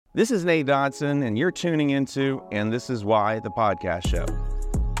This is Nate Dodson, and you're tuning into And This Is Why, the podcast show.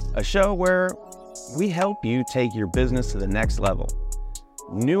 A show where we help you take your business to the next level.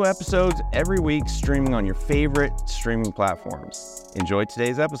 New episodes every week, streaming on your favorite streaming platforms. Enjoy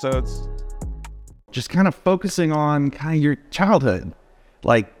today's episodes. Just kind of focusing on kind of your childhood.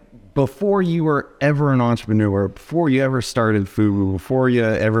 Like, before you were ever an entrepreneur, before you ever started FUBU, before you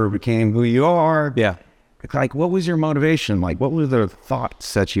ever became who you are. Yeah. Like, what was your motivation? Like, what were the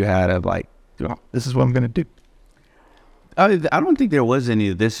thoughts that you had of like, oh, this is what I'm going to do? I don't think there was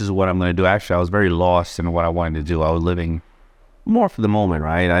any, this is what I'm going to do. Actually, I was very lost in what I wanted to do. I was living more for the moment,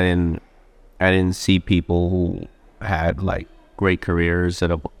 right? I didn't see people who had like great careers that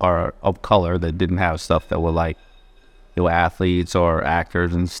are of color that didn't have stuff that were like, they were athletes or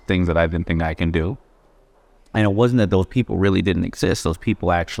actors and things that I didn't think I can do. And it wasn't that those people really didn't exist. Those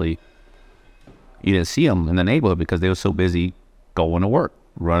people actually, you didn't see them in the neighborhood because they were so busy going to work,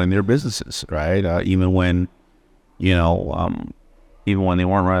 running their businesses, right? Even when they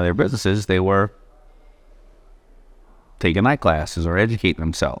weren't running their businesses, they were taking night classes or educating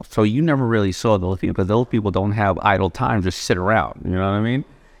themselves. So you never really saw those people because those people don't have idle time, just sit around, you know what I mean?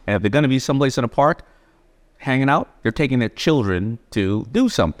 And if they're going to be someplace in a park hanging out, they're taking their children to do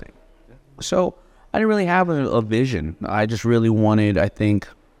something. So I didn't really have a vision. I just really wanted,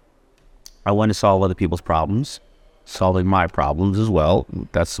 I wanted to solve other people's problems, solving my problems as well.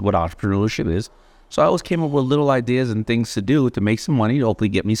 That's what entrepreneurship is. So I always came up with little ideas and things to do to make some money, to hopefully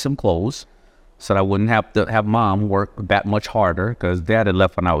get me some clothes so that I wouldn't have to have mom work that much harder because dad had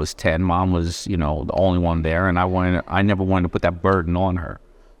left when I was 10. Mom was, the only one there, and I never wanted to put that burden on her.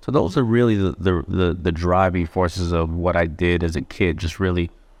 So those are really the driving forces of what I did as a kid, just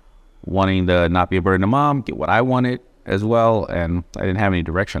really wanting to not be a burden to mom, get what I wanted as well, and I didn't have any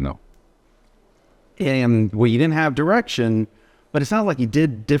direction though. And well, you didn't have direction, but it sounds like you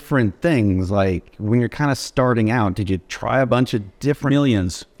did different things. Like when you're kind of starting out, did you try a bunch of different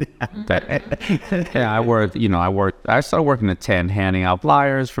millions? Yeah, I started working at 10, handing out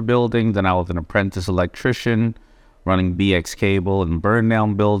flyers for buildings. Then I was an apprentice electrician, running BX cable and burn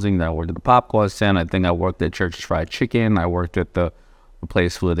down building. Then I worked at the popcorn stand. I think I worked at Church's Fried Chicken. I worked at the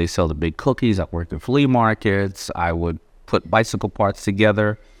place where they sell the big cookies. I worked at flea markets. I would put bicycle parts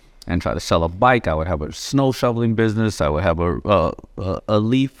together and try to sell a bike. I would have a snow shoveling business. I would have a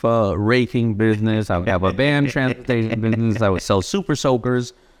leaf raking business. I would have a van transportation business. I would sell super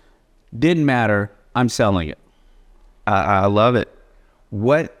soakers. Didn't matter. I'm selling it. I love it.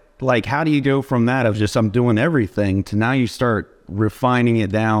 How do you go from that of just I'm doing everything to now you start refining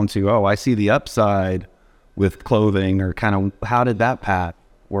it down to, oh, I see the upside with clothing, or kind of how did that path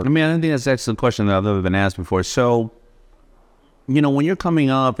work? I mean, I think that's an excellent question that I've ever been asked before. So, when you're coming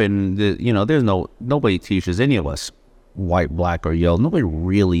up and, nobody teaches any of us, white, black, or yellow, nobody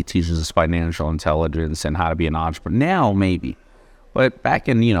really teaches us financial intelligence and how to be an entrepreneur. Now, maybe. But back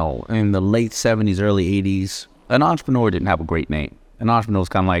in, in the late 70s, early 80s, an entrepreneur didn't have a great name. An entrepreneur was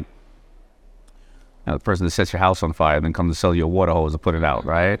kind of like the person that sets your house on fire and then comes to sell you a water hose to put it out,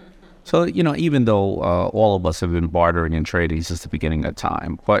 right? So, even though all of us have been bartering and trading since the beginning of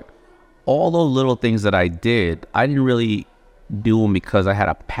time, but all those little things that I did, I didn't really do them because I had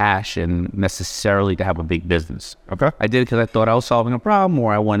a passion necessarily to have a big business. Okay. I did it because I thought I was solving a problem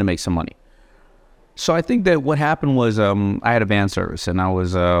or I wanted to make some money. So I think that what happened was I had a van service, and I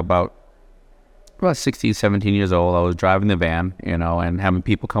was about 16, 17 years old. I was driving the van, and having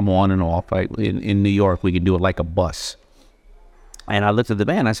people come on and off. In New York, we could do it like a bus. And I looked at the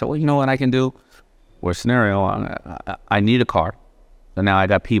van. I said, well, you know what I can do? Worst scenario, I need a car. So now I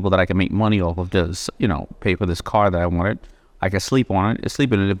got people that I can make money off of this, pay for this car that I wanted. I can sleep on it.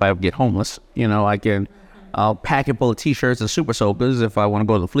 Sleep in it if I get homeless. I can pack it full of T-shirts and super soakers if I want to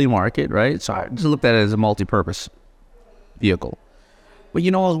go to the flea market, right? So I just looked at it as a multi-purpose vehicle. But, I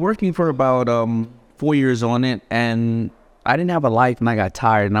was working for about 4 years on it, and I didn't have a life, and I got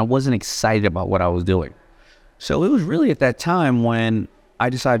tired, and I wasn't excited about what I was doing. So it was really at that time when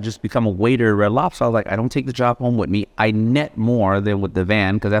I decided to just become a waiter at Red Lobster. I was like, I don't take the job home with me. I net more than with the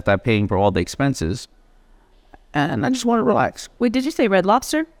van because after I'm paying for all the expenses, and I just want to relax. Wait, did you say Red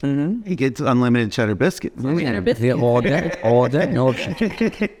Lobster? Mm-hmm. He gets unlimited cheddar biscuits. Cheddar biscuits. Yeah, all day. No,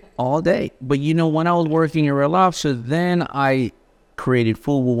 all day. But when I was working at Red Lobster, then I created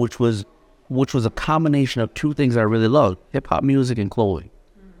FUBU, which was a combination of two things I really loved: hip hop music and clothing.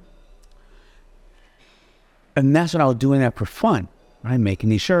 And that's when I was doing that for fun, right?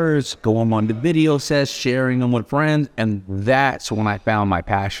 Making these shirts, going on the video sets, sharing them with friends, and that's when I found my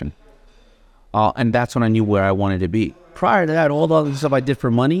passion. And that's when I knew where I wanted to be. Prior to that, all the other stuff I did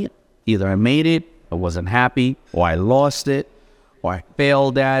for money, either I made it, I wasn't happy, or I lost it, or I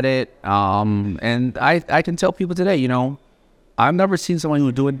failed at it. And I can tell people today, I've never seen someone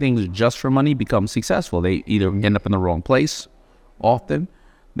who's doing things just for money become successful. They either end up in the wrong place often.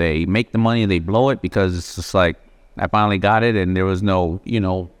 They make the money and they blow it because it's just like, I finally got it and there was no,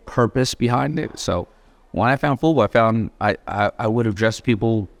 purpose behind it. So when I found FUBU, I found I would have dressed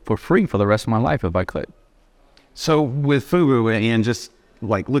people for free for the rest of my life if I could. So with FUBU, and just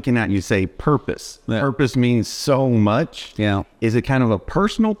like looking at you say purpose. Yeah. Purpose means so much. Yeah. Is it kind of a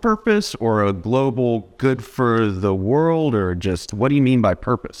personal purpose or a global good for the world, or just what do you mean by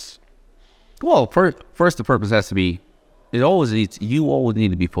purpose? Well, first the purpose has to be, you always need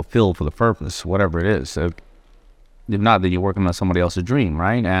to be fulfilled for the purpose, whatever it is. So if not, then you're working on somebody else's dream,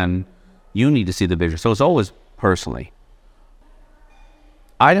 right? And you need to see the vision. So it's always personally.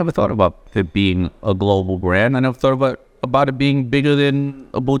 I never thought about it being a global brand. I never thought about it being bigger than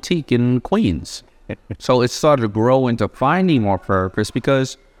a boutique in Queens. So it started to grow into finding more purpose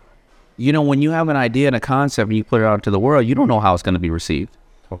because, when you have an idea and a concept and you put it out into the world, you don't know how it's going to be received.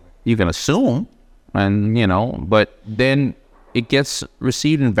 You can assume, and, but then it gets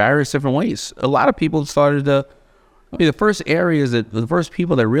received in various different ways. A lot of people started to, the first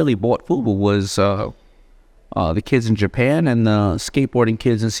people that really bought FUBU was the kids in Japan and the skateboarding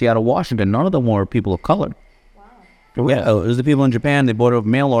kids in Seattle, Washington. None of them were people of color. Wow. Yeah, it was the people in Japan. They bought a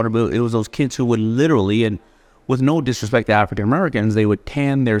mail order, but it was those kids who would literally, and with no disrespect to African Americans, they would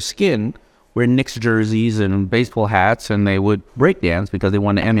tan their skin, wear Knicks jerseys and baseball hats, and they would break dance because they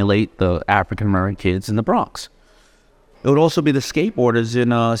wanted to emulate the African American kids in the Bronx. It would also be the skateboarders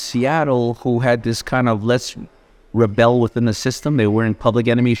in Seattle who had this kind of let's rebel within the system. They were wearing Public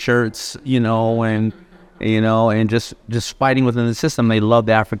Enemy shirts, and just fighting within the system. They loved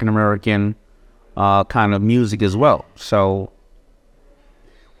African American kind of music as well. So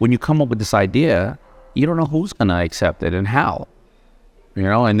when you come up with this idea, you don't know who's going to accept it and how,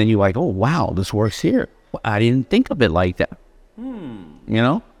 and then you're like, oh, wow, this works here. Well, I didn't think of it like that,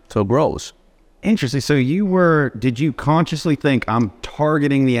 so it grows. Interesting. So did you consciously think I'm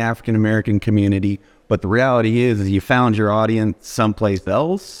targeting the African American community, but the reality is you found your audience someplace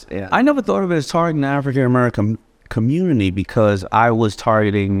else? Yeah. I never thought of it as targeting the African American community because I was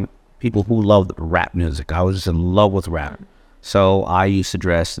targeting people who loved rap music. I was just in love with rap. So I used to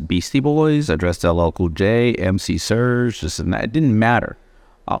dress Beastie Boys, I dressed LL Cool J, MC Surge, this and that. It didn't matter.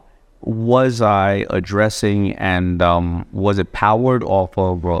 Was I addressing and was it powered off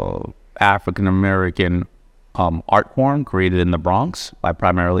of African American art form created in the Bronx by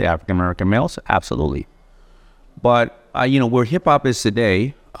primarily African American males? Absolutely. But where hip hop is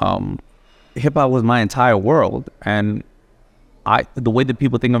today, hip hop was my entire world, and the way that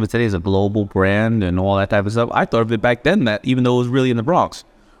people think of it today is a global brand and all that type of stuff. I thought of it back then that even though it was really in the Bronx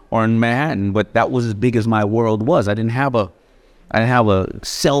or in Manhattan, but that was as big as my world was. I didn't have a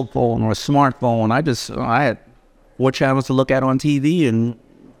cell phone or a smartphone. I had 4 channels to look at on TV and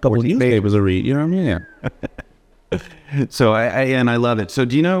a couple of newspapers to read. You know what I mean? Yeah. So I love it. So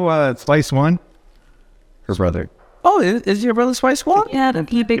do you know Spice One? His brother. Oh, is your brother Spice One? Yeah, the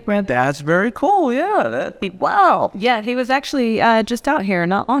big brother. That's very cool. Yeah. Wow. Yeah, he was actually just out here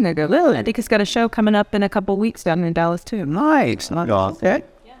not long ago. Really? I think he's got a show coming up in a couple of weeks down in Dallas too. Nice. Okay.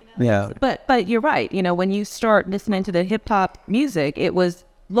 Yeah. But you're right. When you start listening to the hip hop music, it was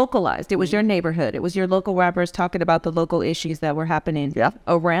localized. It was your neighborhood. It was your local rappers talking about the local issues that were happening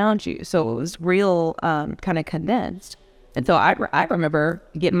around you. So it was real, kind of condensed. And so I remember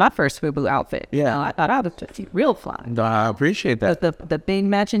getting my first FUBU outfit. Yeah. I thought I was real fly. I appreciate that. The big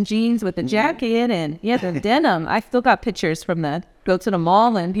matching jeans with the jacket and the denim. I still got pictures from that. Go to the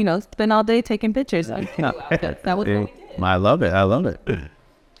mall and, spend all day taking pictures. That was what we did. I love it.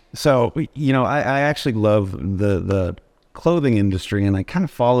 So, I actually love the clothing industry, and I kind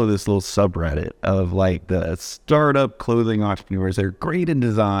of follow this little subreddit of like the startup clothing entrepreneurs. They're great in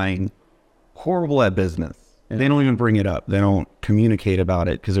design, horrible at business. They don't even bring it up. They don't communicate about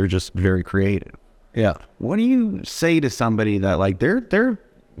it because they're just very creative. Yeah. What do you say to somebody that like you're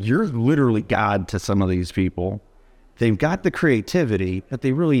literally God to some of these people? They've got the creativity, but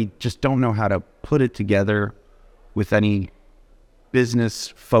they really just don't know how to put it together with any business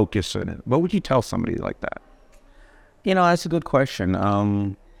focus in it. What would you tell somebody like that? That's a good question.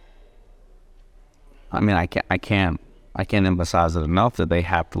 I can't emphasize it enough that they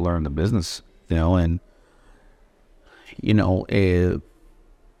have to learn the business, and a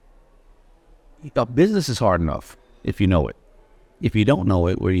business is hard enough if you know it. If you don't know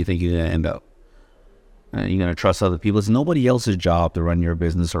it, where do you think you're going to end up? You're going to trust other people. It's nobody else's job to run your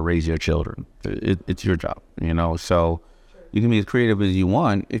business or raise your children. It's your job, So you can be as creative as you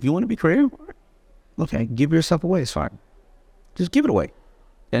want. If you want to be creative, okay, give yourself away. It's fine. just give it away.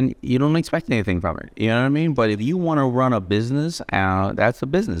 And you don't expect anything from it. You know what I mean? But if you want to run a business, that's a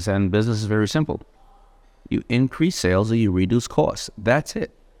business. And business is very simple. You increase sales or you reduce costs. That's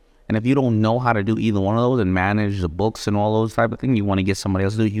it. And if you don't know how to do either one of those and manage the books and all those type of things, you want to get somebody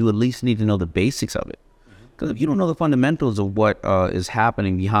else to do it, you at least need to know the basics of it. Because if you don't know the fundamentals of what is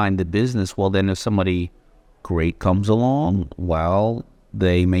happening behind the business, well, then if somebody great comes along, well,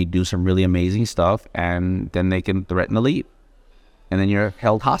 they may do some really amazing stuff and then they can threaten to leave. And then you're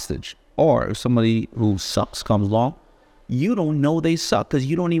held hostage. Or if somebody who sucks comes along, you don't know they suck because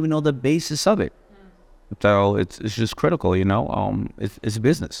you don't even know the basis of it. So it's just critical, you know. It's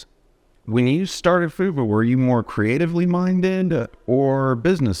business. When you started FUBU, were you more creatively minded or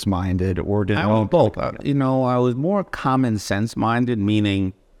business minded, or did I was both? You know, I was more common sense minded,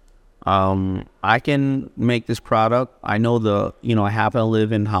 meaning I can make this product. I know I happen to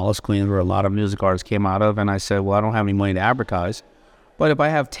live in Hollis, Queens, where a lot of music artists came out of, and I said, well, I don't have any money to advertise. But if I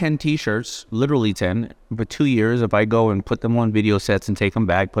have 10 t-shirts, literally 10, for 2 years, if I go and put them on video sets and take them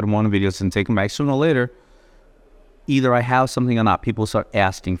back, put them on video sets and take them back, sooner or later, either I have something or not, people start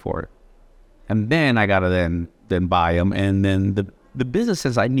asking for it. And then I got to then buy them. And then the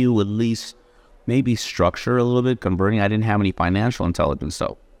businesses I knew at least maybe structure a little bit, converting. I didn't have any financial intelligence,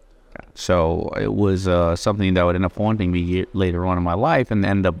 though. So it was something that would end up haunting me later on in my life and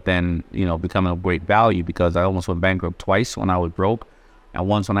end up then, becoming a great value because I almost went bankrupt twice when I was broke and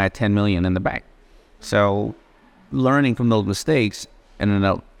once when I had 10 million in the bank. So learning from those mistakes ended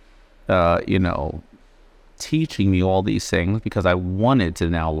up, teaching me all these things because I wanted to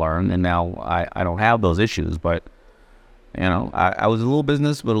now learn, and now I don't have those issues. But I was a little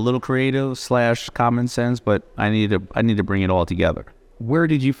business but a little creative / common sense, but I need to bring it all together. Where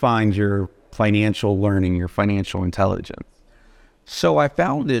did you find your financial learning, your financial intelligence? So I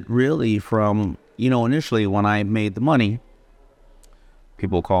found it really from initially when I made the money,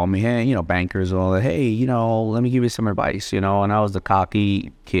 people call me, hey, bankers, all that, hey, let me give you some advice, and I was the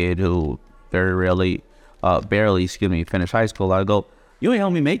cocky kid who barely finished high school. I go, you ain't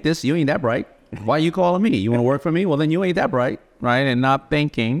helping me make this. You ain't that bright. Why are you calling me? You want to work for me? Well, then you ain't that bright, right? And not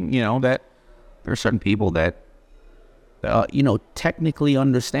thinking, that there are certain people that, technically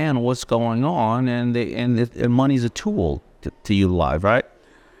understand what's going on, and money's a tool to utilize, right?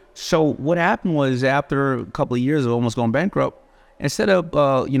 So what happened was after a couple of years of almost going bankrupt, instead of,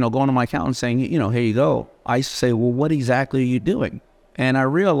 going to my accountant saying, here you go, I used to say, well, what exactly are you doing? And I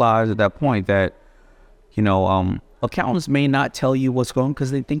realized at that point that, accountants may not tell you what's going on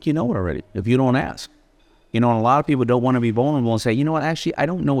because they think you know it already if you don't ask. And a lot of people don't want to be vulnerable and say, you know what, actually, I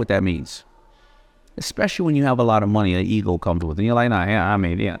don't know what that means. Especially when you have a lot of money, an ego comes with it. And you're like, nah,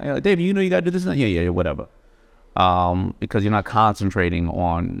 yeah, Dave, you got to do this? Yeah, whatever. Because you're not concentrating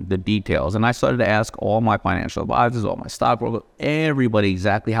on the details. And I started to ask all my financial advisors, all my stockbrokers, everybody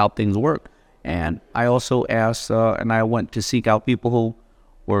exactly how things work. And I also asked, and I went to seek out people who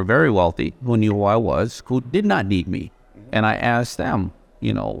were very wealthy, who knew who I was, who did not need me. And I asked them,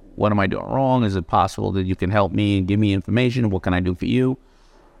 what am I doing wrong? Is it possible that you can help me and give me information? What can I do for you?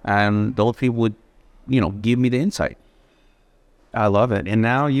 And those people would, give me the insight. I love it. And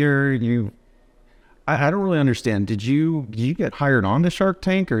now I don't really understand. Did you get hired on to Shark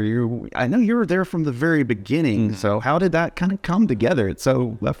Tank, or I know you were there from the very beginning. Mm-hmm. So how did that kind of come together? It's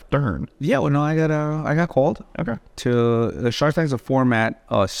so left turn. Yeah, well, no, I got called. Okay. To the Shark Tank's a format,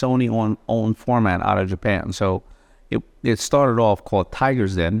 Sony owned format out of Japan. So it started off called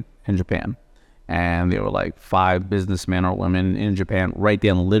Tiger's Den in Japan, and there were like 5 businessmen or women in Japan right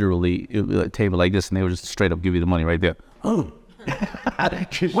there, literally a table like this, and they would just straight up give you the money right there. Oh.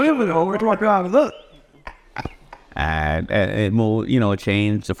 Wait a minute, look. And it moved, it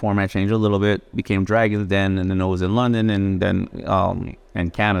changed, the format changed a little bit, became Dragon's Den, and then it was in London, and then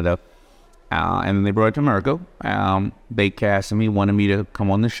in Canada, and then they brought it to America. They casted me, wanted me to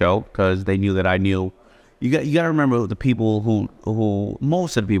come on the show because they knew that I knew. You got to remember the people who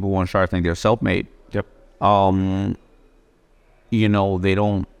most of the people who on Shark Tank, they're self-made. Yep. They're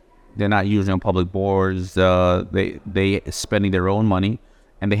not usually on public boards. They spending their own money,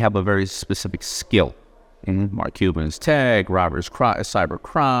 and they have a very specific skill. Mark Cuban's tech, Robert's cyber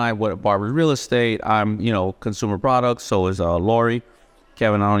crime, Barbara's real estate. I'm, consumer products. So is Lori.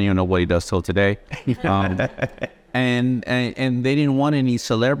 Kevin, I don't even know what he does till today. And they didn't want any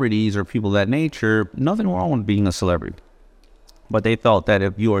celebrities or people of that nature. Nothing wrong with being a celebrity. But they felt that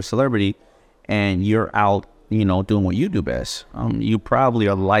if you're a celebrity and you're out, doing what you do best, you probably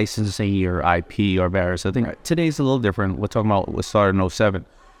are licensing your IP or various other things. Right. Today's a little different. We're talking about what started in 07.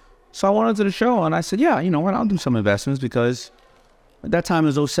 So I went into the show and I said, yeah, I'll do some investments because at that time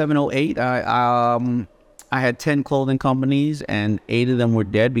it was 07, 08. I had 10 clothing companies and 8 of them were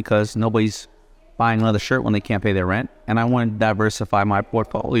dead because nobody's buying another shirt when they can't pay their rent. And I wanted to diversify my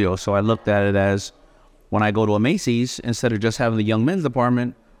portfolio. So I looked at it as, when I go to a Macy's, instead of just having the young men's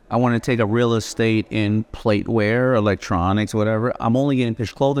department, I want to take a real estate in plateware, electronics, whatever. I'm only getting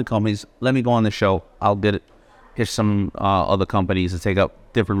pitched clothing companies. Let me go on the show. I'll get it, pitch some other companies to take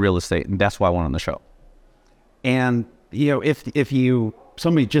up different real estate. And that's why I went on the show. And, if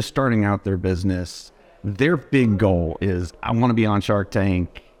somebody just starting out their business, their big goal is, I want to be on Shark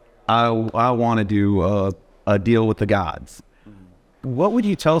Tank. I want to do a deal with the gods. What would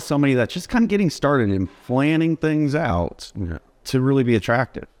you tell somebody that's just kind of getting started and planning things out to really be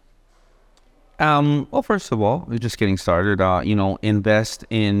attractive? Well, first of all, you're just getting started. Invest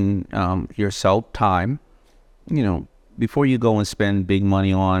in yourself, time. Before you go and spend big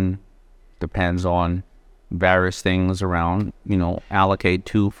money on, depends on various things around, allocate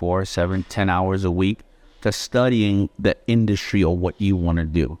 2, 4, 7, 10 hours a week to studying the industry or what you want to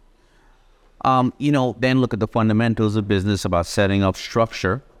do. Then look at the fundamentals of business about setting up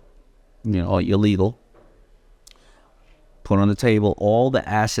structure, your legal. Put on the table all the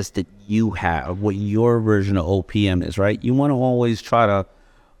assets that you have, what your version of OPM is, right? You want to always try to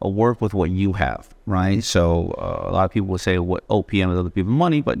work with what you have, right? So a lot of people will say what OPM is other people's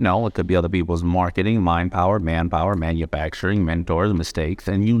money, but no, it could be other people's marketing, mind power, manpower, manufacturing, mentors, mistakes.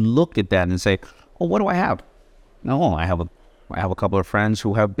 And you look at that and say, well, what do I have? No, I have a couple of friends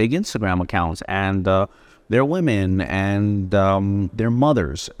who have big Instagram accounts, and they're women and they're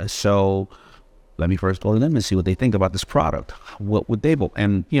mothers. So let me first go to them and see what they think about this product. What would they vote?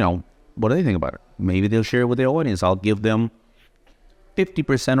 And, what do they think about it? Maybe they'll share it with their audience. I'll give them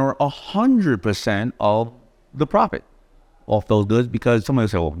 50% or 100% of the profit off those goods, because somebody will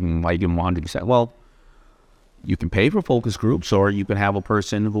say, well, why you give them 100%? Well, you can pay for focus groups, or you can have a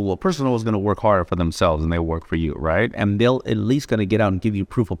person who is going to work harder for themselves and they work for you, right? And they'll at least going to get out and give you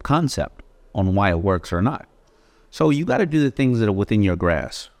proof of concept on why it works or not. So you got to do the things that are within your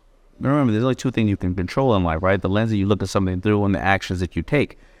grasp. Remember, there's only 2 things you can control in life, right? The lens that you look at something through and the actions that you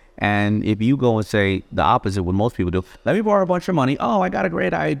take. And if you go and say the opposite, what most people do, let me borrow a bunch of money. Oh, I got a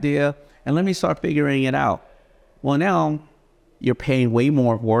great idea, and let me start figuring it out. Well, now you're paying way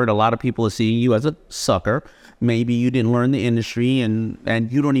more for it. A lot of people are seeing you as a sucker. Maybe you didn't learn the industry, and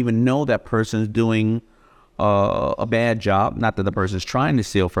you don't even know that person's doing a bad job. Not that the person's trying to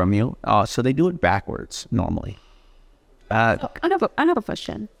steal from you. So they do it backwards normally. I have a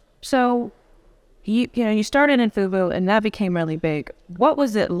question. So you started in FUBU and that became really big. What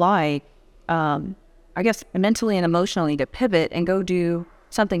was it like, I guess mentally and emotionally, to pivot and go do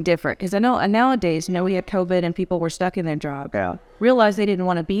something different? Because I know nowadays, we had COVID and people were stuck in their job. Yeah. Realized they didn't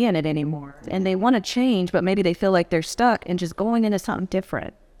want to be in it anymore. And they want to change, but maybe they feel like they're stuck and just going into something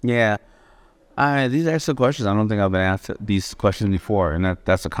different. Yeah. These are some questions. I don't think I've been asked these questions before, and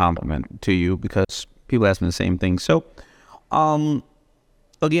that's a compliment to you, because people ask me the same thing. So,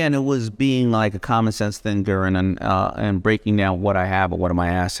 again, it was being like a common sense thinker and breaking down what I have and what are my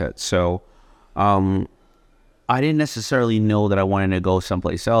assets. So I didn't necessarily know that I wanted to go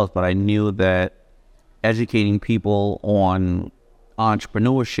someplace else, but I knew that educating people on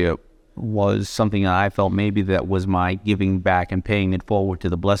entrepreneurship was something that I felt maybe that was my giving back and paying it forward to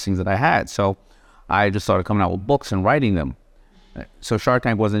the blessings that I had. So I just started coming out with books and writing them. So Shark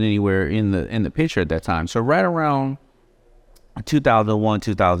Tank wasn't anywhere in the picture at that time. So right around 2001,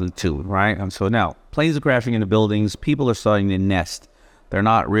 2002, right? And so now planes are crashing into buildings. People are starting to nest. They're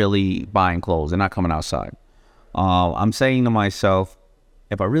not really buying clothes. They're not coming outside. I'm saying to myself,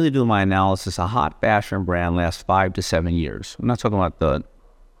 if I really do my analysis, a hot fashion brand lasts 5 to 7 years. I'm not talking about the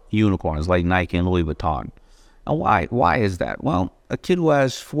unicorns like Nike and Louis Vuitton. And why? Why is that? Well, a kid who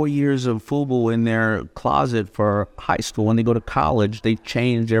has 4 years of FUBU in their closet for high school, when they go to college, they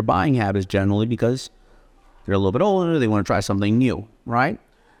change their buying habits generally because they're a little bit older. They want to try something new, right?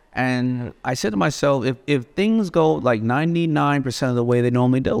 And I said to myself, if things go like 99% of the way they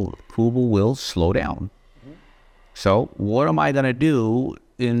normally do, FUBU will slow down. So what am I going to do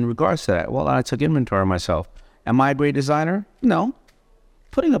in regards to that? Well, I took inventory of myself. Am I a great designer? No.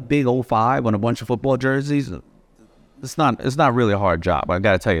 Putting a big 05 on a bunch of football jerseys, it's not really a hard job. I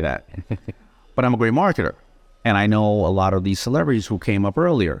got to tell you that. But I'm a great marketer. And I know a lot of these celebrities who came up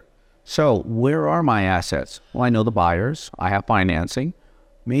earlier. So where are my assets? Well, I know the buyers. I have financing.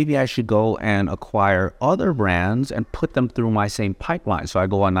 Maybe I should go and acquire other brands and put them through my same pipeline. So I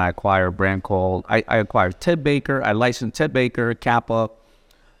go and I acquire a brand called, I acquire Ted Baker. I license Ted Baker, Kappa.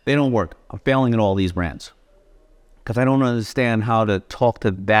 They don't work. I'm failing at all these brands because I don't understand how to talk to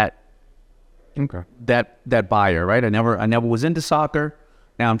that buyer, right? I never was into soccer.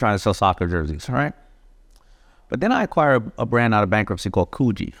 Now I'm trying to sell soccer jerseys, all right? But then I acquired a brand out of bankruptcy called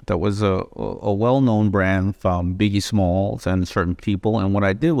Coogee. That was a well-known brand from Biggie Smalls and certain people. And what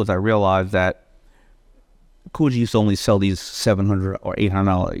I did was I realized that Coogee used to only sell these $700 or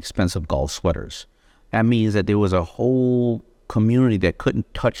 $800 expensive golf sweaters. That means that there was a whole community that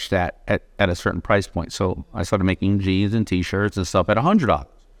couldn't touch that at a certain price point. So I started making jeans and t-shirts and stuff at $100.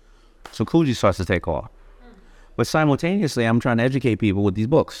 So Coogee starts to take off. But simultaneously, I'm trying to educate people with these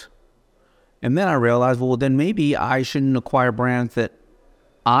books. And then I realized, well, then maybe I shouldn't acquire brands that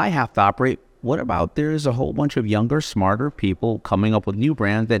I have to operate. What about there's a whole bunch of younger, smarter people coming up with new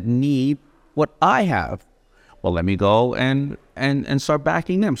brands that need what I have? Well, let me go and start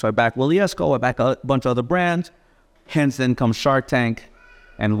backing them. So I back Willie Esco, I back a bunch of other brands. Hence then comes Shark Tank,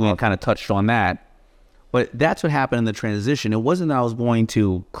 and we kind of touched on that. But that's what happened in the transition. It wasn't that I was going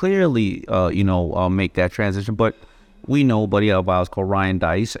to clearly, make that transition, but we know a buddy of ours called Ryan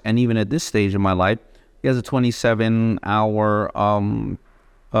Dice, and even at this stage in my life, he has a 27-hour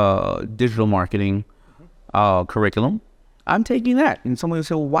digital marketing curriculum. I'm taking that. And somebody will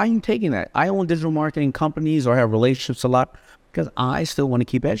say, well, why are you taking that? I own digital marketing companies or have relationships a lot because I still want to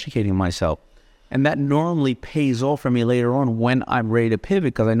keep educating myself. And that normally pays off for me later on when I'm ready to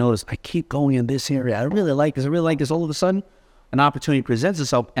pivot, because I notice I keep going in this area. I really like this. All of a sudden, an opportunity presents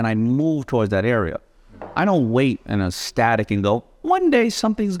itself, and I move towards that area. I don't wait in a static and go, one day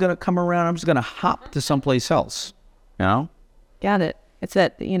something's going to come around. I'm just going to hop to someplace else, Got it. It's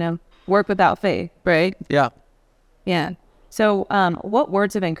that, work without faith, right? Yeah. Yeah. So what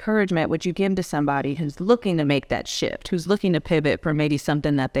words of encouragement would you give to somebody who's looking to make that shift, who's looking to pivot from maybe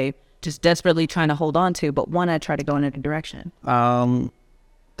something that they just desperately trying to hold on to, but want to try to go in a direction?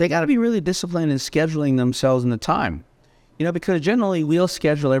 They got to be really disciplined in scheduling themselves in the time, because generally we'll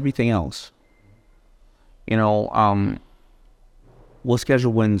schedule everything else. We'll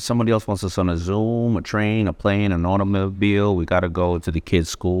schedule when somebody else wants us on a Zoom, a train, a plane, an automobile. We got to go to the kids'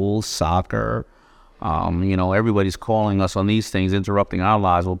 school, soccer. Everybody's calling us on these things, interrupting our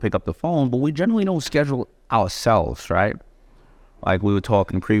lives. We'll pick up the phone, but we generally don't schedule ourselves, right? Like we were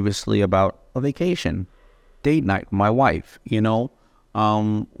talking previously about a vacation, date night with my wife,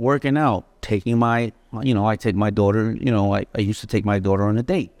 working out, taking my, I take my daughter, I used to take my daughter on a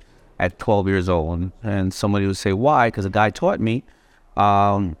date at 12 years old. And somebody would say, why? Because a guy taught me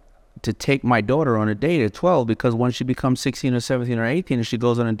to take my daughter on a date at 12, because when she becomes 16 or 17 or 18 and she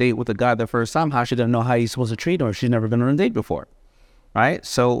goes on a date with a guy the first time, how she doesn't know how he's supposed to treat her if she's never been on a date before, right?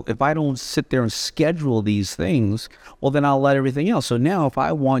 So if I don't sit there and schedule these things, well, then I'll let everything else. So now if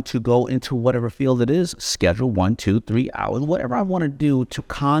I want to go into whatever field it is, schedule 1, 2, 3 hours, whatever I want to do to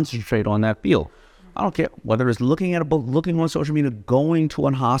concentrate on that field. I don't care whether it's looking at a book, looking on social media, going to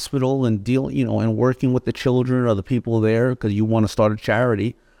a hospital and and working with the children or the people there because you want to start a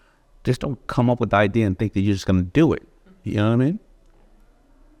charity. Just don't come up with the idea and think that you're just going to do it. You know what I mean?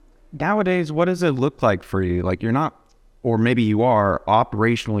 Nowadays, what does it look like for you? Like you're not, or maybe you are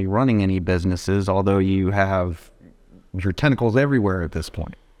operationally running any businesses, although you have your tentacles everywhere at this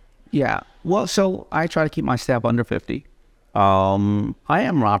point. Yeah. Well, so I try to keep my staff under 50. I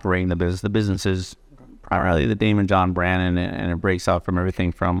am operating the business. The business is primarily the Daymond John brand, and it breaks out from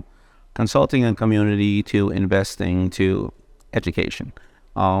everything from consulting and community to investing to education.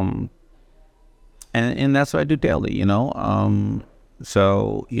 And that's what I do daily,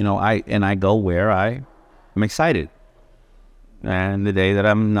 So, I go where I'm excited. And the day that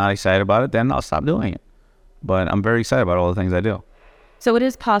I'm not excited about it, then I'll stop doing it. But I'm very excited about all the things I do. So it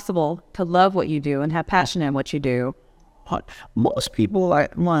is possible to love what you do and have passion in what you do. Most people, I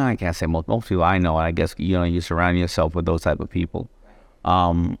can't say most people I know, I guess, you surround yourself with those type of people.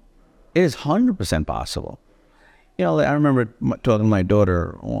 It is 100% possible. I remember talking to my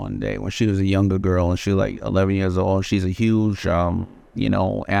daughter one day when she was a younger girl, and she was like 11 years old. She's a huge,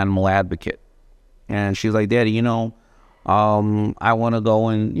 animal advocate. And she was like, Daddy, I want to go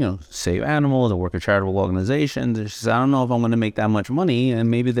and, save animals or work at charitable organizations. And she said, I don't know if I'm going to make that much money.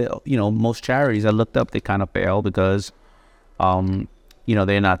 And maybe most charities I looked up, they kind of fail because,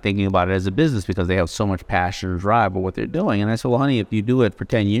 they're not thinking about it as a business because they have so much passion and drive for what they're doing. And I said, well, honey, if you do it for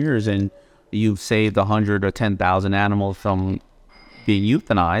 10 years and you've saved 100 or 10,000 animals from being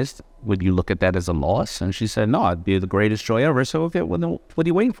euthanized, would you look at that as a loss? And she said, no, it'd be the greatest joy ever. So what are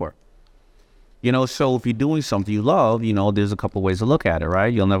you waiting for? So if you're doing something you love, there's a couple of ways to look at it,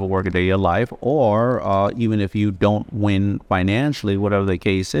 right? You'll never work a day of your life, or even if you don't win financially, whatever the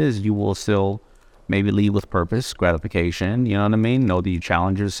case is, you will still maybe lead with purpose, gratification, you know what I mean? Know that you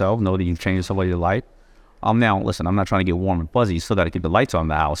challenge yourself, know that you've changed somebody's life. Now, listen, I'm not trying to get warm and fuzzy. You still got to keep the lights on in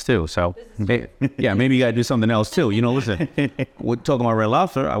the house too. So, yeah, maybe you got to do something else too. Listen, we're talking about Red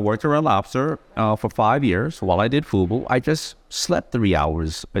Lobster. I worked at Red Lobster for 5 years while I did FUBU. I just slept 3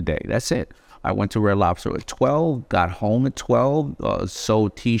 hours a day. That's it. I went to Red Lobster at 12, got home at 12,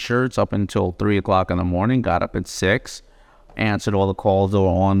 sewed T-shirts up until 3 o'clock in the morning, got up at 6, answered all the calls that were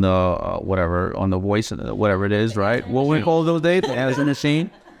on the whatever, on the voice, whatever it is, right? What we call those days? The answering machine.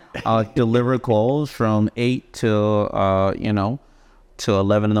 Deliver calls from 8 to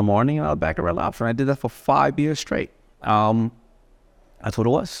 11 in the morning, and I was back at Red Lobster. And I did that for 5 years straight. That's what it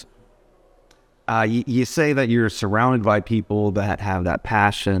was. You say that you're surrounded by people that have that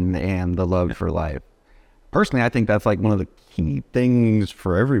passion and the love for life. Personally, I think that's like one of the key things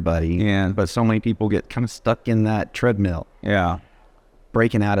for everybody. Yeah. But so many people get kind of stuck in that treadmill. Yeah.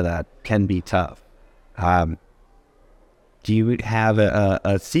 Breaking out of that can be tough. Do you have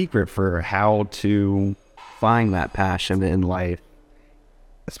a secret for how to find that passion in life,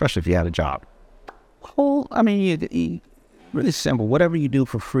 especially if you had a job? Well, I mean, you really simple. Whatever you do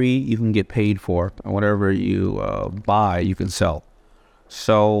for free, you can get paid for. And whatever you buy, you can sell.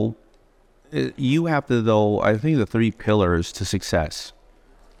 So you have to, though, I think the 3 pillars to success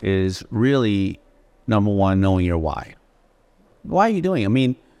is really, number one, knowing your why. Why are you doing it? I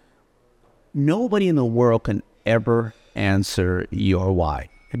mean, nobody in the world can ever answer your why.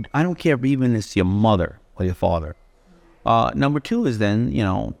 I don't care if even it's your mother or your father. Number 2 is then,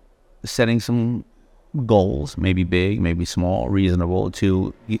 setting some goals, maybe big, maybe small, reasonable,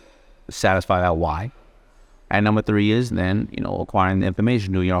 to satisfy that why. And number 3 is then, acquiring the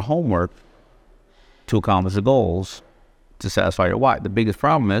information, doing your homework to accomplish the goals to satisfy your why. The biggest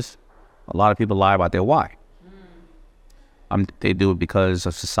problem is a lot of people lie about their why. They do it because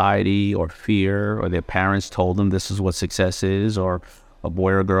of society or fear, or their parents told them this is what success is, or a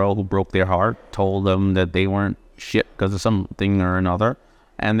boy or girl who broke their heart told them that they weren't shit because of something or another.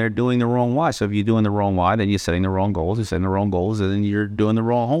 And they're doing the wrong why. So if you're doing the wrong why, then you're setting the wrong goals. You're setting the wrong goals, and then you're doing the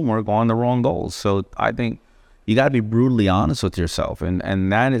wrong homework on the wrong goals. So I think you got to be brutally honest with yourself.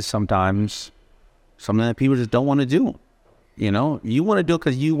 And that is sometimes something that people just don't want to do. You want to do it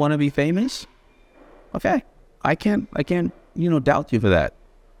because you want to be famous? Okay. I can't, doubt you for that.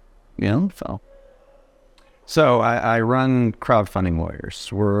 So I run Crowdfunding Lawyers.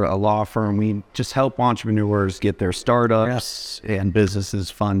 We're a law firm. We just help entrepreneurs get their startups and businesses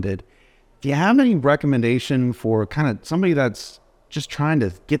funded. Do you have any recommendation for kind of somebody that's just trying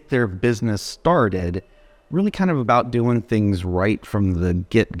to get their business started, really kind of about doing things right from the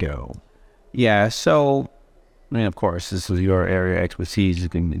get-go? Yeah, so, I mean, of course, this is your area of expertise. You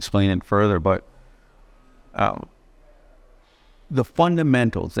can explain it further, but the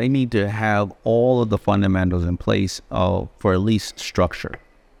fundamentals, they need to have all of the fundamentals in place for at least structure.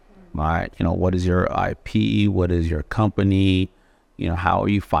 Right? What is your IP? What is your company? How are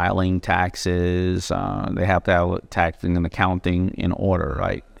you filing taxes? They have to have taxing and accounting in order,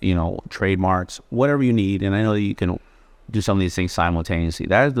 right? Trademarks, whatever you need. And I know you can do some of these things simultaneously.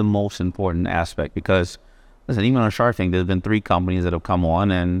 That is the most important aspect, because, listen, even on Shark Tank, there's been 3 companies that have come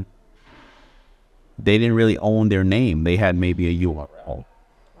on and they didn't really own their name. They had maybe a URL. Wow.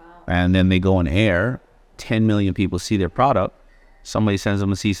 And then they go on air. 10 million people see their product. Somebody sends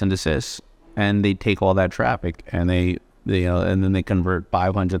them a cease and desist, and they take all that traffic, and they and then they convert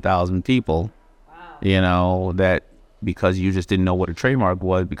 500,000 people. Wow. That because you just didn't know what a trademark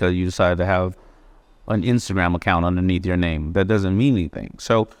was, because you decided to have an Instagram account underneath your name. That doesn't mean anything.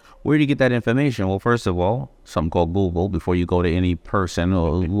 So where do you get that information? Well, first of all, something called Google. Before you go to any person or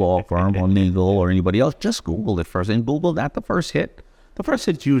law firm or legal or anybody else, just Google it first. And Google, not the first hit. The first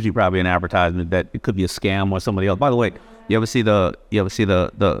hit's usually probably an advertisement that it could be a scam or somebody else. By the way, you ever see the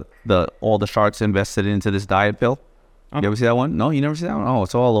all the sharks invested into this diet pill? You ever see that one? No, you never see that one? Oh,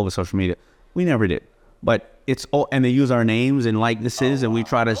 it's all over social media. We never did. But it's all, and they use our names and likenesses, and we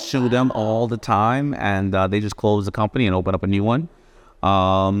try to sue them all the time, and they just close the company and open up a new one.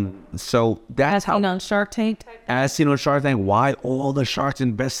 So that's how. As seen on Shark Tank? As seen on Shark Tank, why all the sharks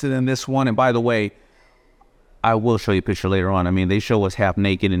invested in this one. And by the way, I will show you a picture later on. I mean, they show us half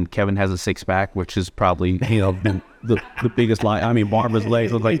naked, and Kevin has a 6-pack, which is probably, the biggest lie. I mean, Barbara's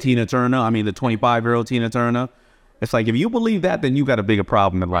legs look like Tina Turner. I mean, the 25-year-old Tina Turner. It's like, if you believe that, then you got a bigger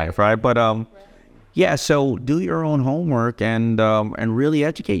problem in life, right? But, yeah, so do your own homework and really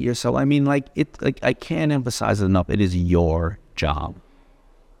educate yourself. I mean, I can't emphasize it enough. It is your job,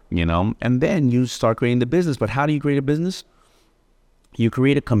 and then you start creating the business. But how do you create a business? You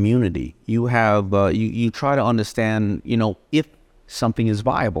create a community. You have, you try to understand, if something is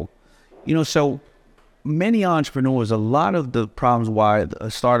viable. So many entrepreneurs, a lot of the problems why a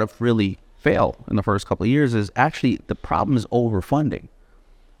startup really fail in the first couple of years is actually the problem is overfunding.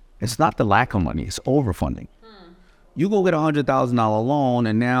 It's not the lack of money, it's overfunding. You go get $100,000 loan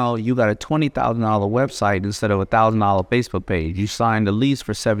and now you got a $20,000 website instead of a $1,000 Facebook page. You signed a lease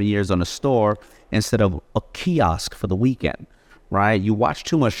for 7 years on a store instead of a kiosk for the weekend, right? You watch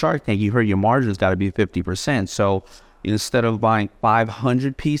too much Shark Tank, you heard your margins got to be 50%. So instead of buying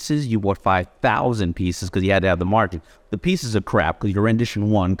 500 pieces, you bought 5,000 pieces because you had to have the margin. The pieces are crap because your rendition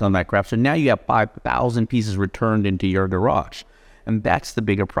 1 comes back crap. So now you have 5,000 pieces returned into your garage. And that's the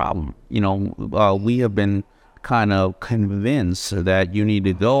bigger problem. We have been kind of convinced that you need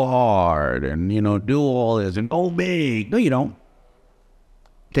to go hard and, do all this and go big. No, you don't.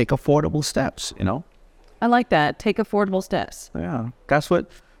 Take affordable steps, I like that. Take affordable steps. Yeah. That's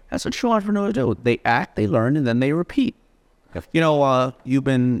what true entrepreneurs do. They act, they learn, and then they repeat. You've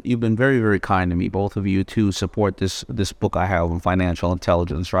been very, very kind to me, both of you, to support this book I have on financial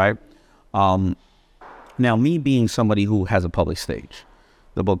intelligence, right? Now, me being somebody who has a public stage,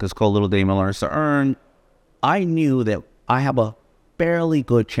 the book is called Little Daymond Learns to Earn. I knew that I have a fairly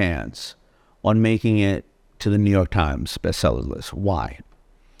good chance on making it to the New York Times bestsellers list. Why?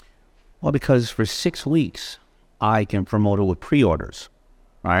 Well, because for 6 weeks, I can promote it with pre-orders,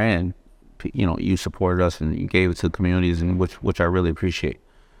 right? And, you supported us and you gave it to the communities, and which I really appreciate.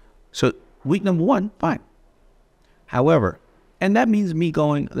 So week number 1, fine. However, and that means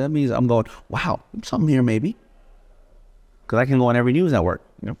I'm going, wow, something here maybe. Because I can go on every news network.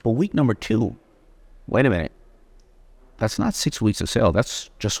 For week number 2, wait a minute. That's not 6 weeks of sale. That's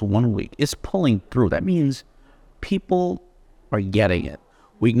just 1 week. It's pulling through. That means people are getting it.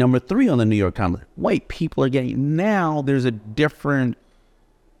 Week number 3 on the New York Times. Wait, people are getting it. Now there's a different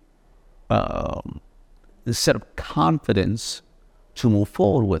set of confidence to move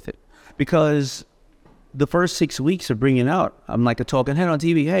forward with it. Because the first 6 weeks of bringing it out, I'm like a talking head on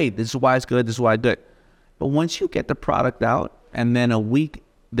TV. Hey, this is why it's good. This is why it's good. But once you get the product out, and then a week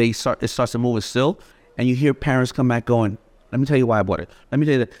it starts to move it still, and you hear parents come back going, let me tell you why I bought it. Let me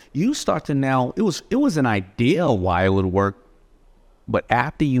tell you that. You start to now, it was an idea why it would work, but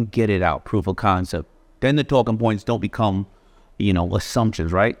after you get it out, proof of concept, then the talking points don't become,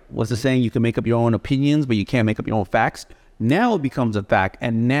 assumptions, right? What's the saying? You can make up your own opinions, but you can't make up your own facts. Now it becomes a fact,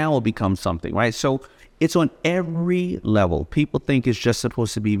 and now it becomes something, right? So it's on every level. People think it's just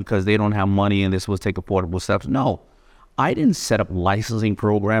supposed to be because they don't have money and they're supposed to take affordable steps. No. I didn't set up licensing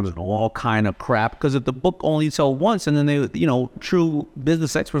programs and all kind of crap, because if the book only sold once, and then they, true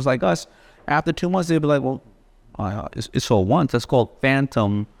business experts like us, after 2 months, they'd be like, well, it sold once. That's called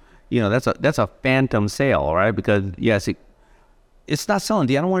phantom. That's a phantom sale, right? Because yes, it's not selling.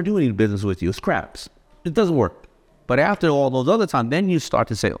 I don't want to do any business with you. It's craps. It doesn't work. But after all those other times, then you start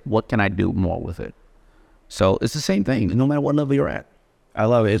to say, what can I do more with it? So it's the same thing, no matter what level you're at. I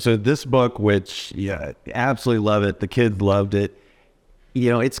love it. So this book, which, absolutely love it. The kids loved it.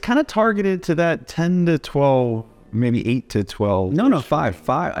 It's kind of targeted to that 10 to 12, maybe 8 to 12. No, 5.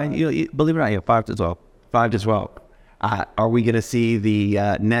 Believe it or not, 5 to 12. 5 to 12. Are we going to see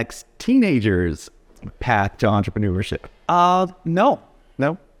the next teenagers' path to entrepreneurship? No.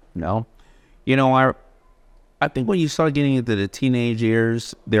 No. I think when you start getting into the teenage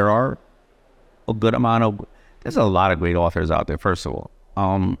years, there's a lot of great authors out there, first of all.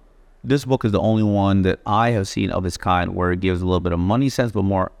 This book is the only one that I have seen of its kind where it gives a little bit of money sense, but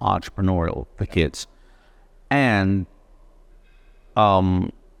more entrepreneurial for kids. And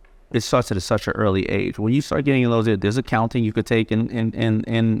it starts at such an early age. When you start getting in those, there's accounting you could take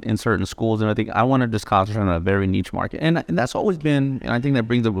in certain schools and everything. I want to just concentrate on a very niche market. And that's always been, and I think that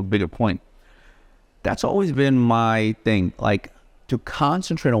brings up a bigger point. That's always been my thing, like to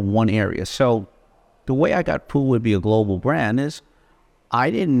concentrate on one area. So the way I got FUBU would be a global brand is I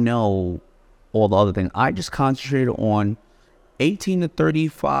didn't know all the other things. I just concentrated on 18 to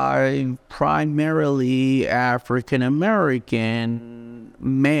 35, primarily African-American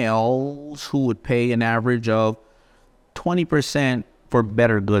males who would pay an average of 20% for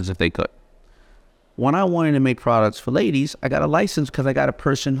better goods if they could. When I wanted to make products for ladies, I got a license because I got a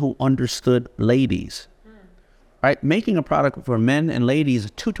person who understood ladies. Right? Making a product for men and ladies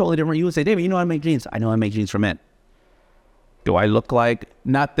is two totally different. You would say, David, you know how to make jeans? I know how to make jeans for men. Do I look like,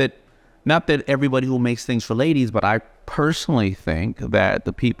 not that everybody who makes things for ladies, but I personally think that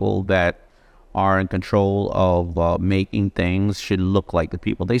the people that are in control of making things should look like the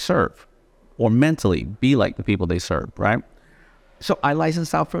people they serve, or mentally be like the people they serve, right? So I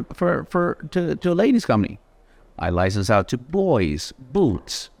license out to a ladies company. I license out to boys,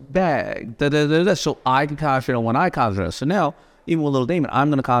 boots, bag, so I can concentrate on when I concentrate. So now, even with Little Daymond, I'm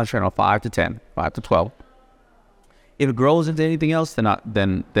going to concentrate on 5 to 10, 5 to 12. if it grows into anything else,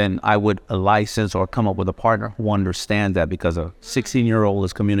 then I would license or come up with a partner who understands that, because a 16-year-old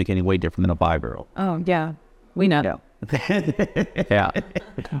is communicating way different than a 5-year-old. Oh, yeah. We know. Yeah. Yeah.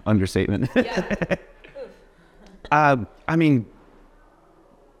 Understatement. Yeah. I mean,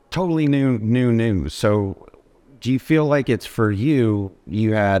 totally new news. So do you feel like it's for you,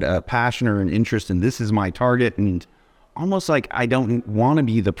 you had a passion or an interest in this is my target, and almost like I don't want to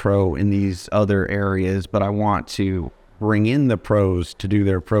be the pro in these other areas, but I want to bring in the pros to do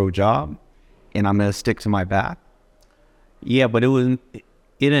their pro job, and I'm going to stick to my path? Yeah, but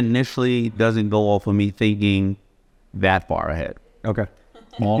it initially doesn't go off of me thinking that far ahead. Okay.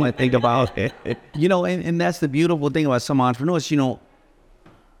 All I think about it, and that's the beautiful thing about some entrepreneurs, there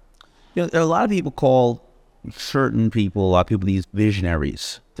are a lot of people call certain people, a lot of people, these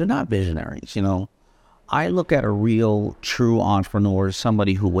visionaries. They're not visionaries, I look at a real, true entrepreneur as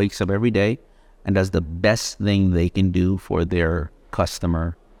somebody who wakes up every day and does the best thing they can do for their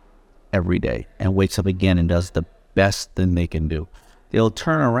customer every day, and wakes up again and does the best thing they can do. They'll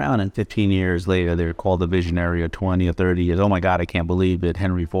turn around and 15 years later, they're called a visionary, or 20 or 30 years. Oh my God, I can't believe it.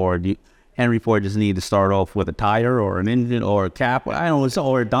 Henry Ford just needed to start off with a tire or an engine or a cap, I don't know,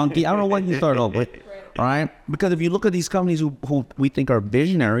 or a donkey. I don't know what you start off with, all right? Because if you look at these companies who we think are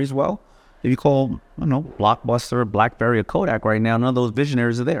visionaries, well, if you call, I don't know, Blockbuster, BlackBerry, or Kodak right now, none of those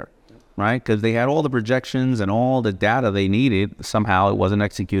visionaries are there, right? Because they had all the projections and all the data they needed. Somehow it wasn't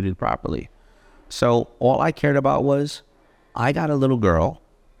executed properly. So all I cared about was, I got a little girl.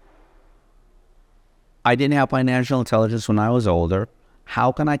 I didn't have financial intelligence when I was older.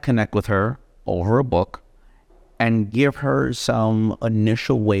 How can I connect with her over a book and give her some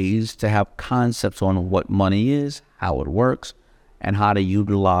initial ways to have concepts on what money is, how it works, and how to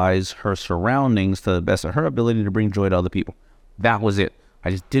utilize her surroundings to the best of her ability to bring joy to other people? That was it. I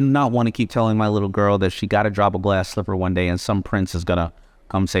just did not want to keep telling my little girl that she got to drop a glass slipper one day and some prince is going to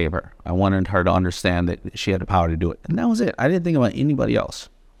come save her. I wanted her to understand that she had the power to do it. And that was it. I didn't think about anybody else.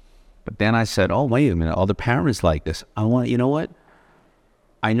 But then I said, oh, wait a minute. Other parents like this. You know what?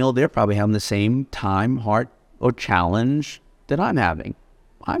 I know they're probably having the same time, heart, or challenge that I'm having.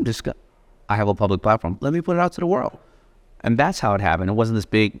 I have a public platform. Let me put it out to the world. And that's how it happened. It wasn't this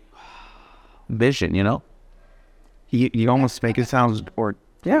big vision, You almost make it sound,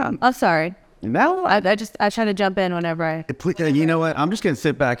 Yeah. I'm sorry. No, I try to jump in whenever I. You know what? I'm just gonna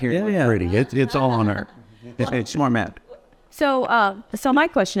sit back here. Yeah. Pretty. It's all on her. It's smart man. So my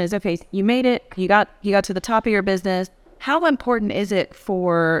question is, okay, you made it. You got to the top of your business. How important is it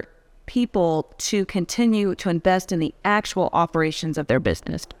for people to continue to invest in the actual operations of their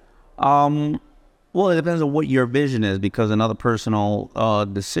business? Well, it depends on what your vision is, because another personal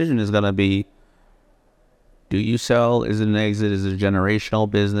decision is gonna be: do you sell? Is it an exit? Is it a generational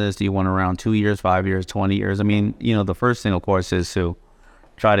business? Do you want around 2 years, 5 years, 20 years? I mean, the first thing, of course, is to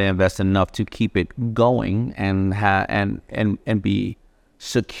try to invest enough to keep it going and be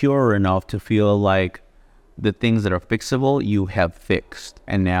secure enough to feel like the things that are fixable, you have fixed.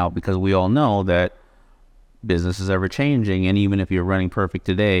 And now, because we all know that business is ever changing, and even if you're running perfect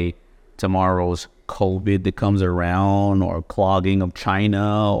today, tomorrow's COVID that comes around, or clogging of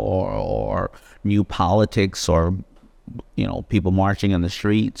China, or new politics, or people marching in the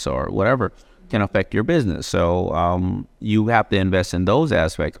streets, or whatever, can affect your business. So you have to invest in those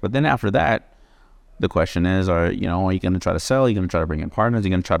aspects. But then after that, the question is, are you going to try to sell? Are you going to try to bring in partners? Are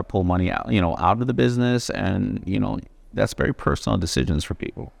you going to try to pull money out, out of the business? And that's very personal decisions for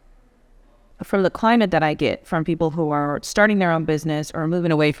people. From the climate that I get from people who are starting their own business or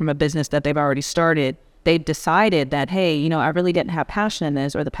moving away from a business that they've already started, they've decided that, hey, I really didn't have passion in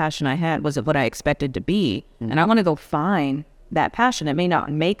this, or the passion I had wasn't what I expected to be. Mm-hmm. And I want to go find that passion. It may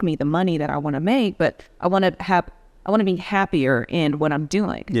not make me the money that I want to make, but I want to be happier in what I'm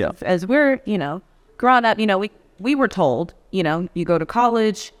doing. Yeah. As we're, growing up, we were told, you go to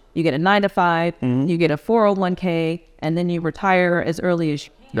college, you get a 9-to-5, mm-hmm. you get a 401k, and then you retire as early as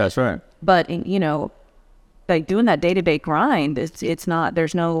you can. That's right. But, like doing that day-to-day grind, it's not,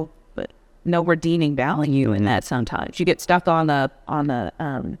 there's no redeeming value in that sometimes. You get stuck on the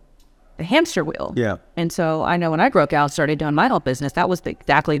hamster wheel. Yeah. And so I know when I broke out, started doing my own business, that was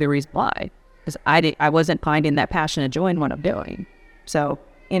exactly the reason why. Because I wasn't finding that passion and joy in what I'm doing. So,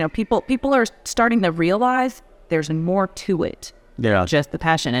 people are starting to realize there's more to it. Yeah. Just the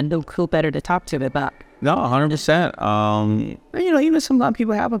passion, and who better to talk to about. No, 100%. Even sometimes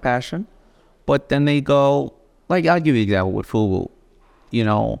people have a passion, but then they go, like, I'll give you an example with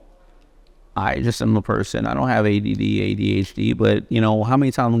FUBU. I just am a person. I don't have ADD, ADHD, but, how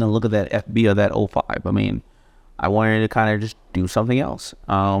many times I'm going to look at that FB or that 05? I mean, I wanted to kind of just do something else.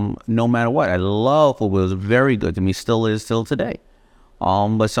 No matter what, I love FUBU. It was very good to me, still is till today.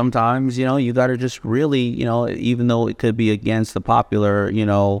 But sometimes, you know, you got to just really, you know, even though it could be against the popular,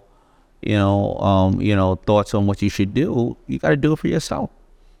 thoughts on what you should do, you got to do it for yourself.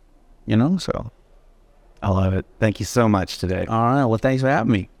 You know, so. I love it. Thank you so much today. All right. Well, thanks for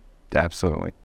having me. Absolutely.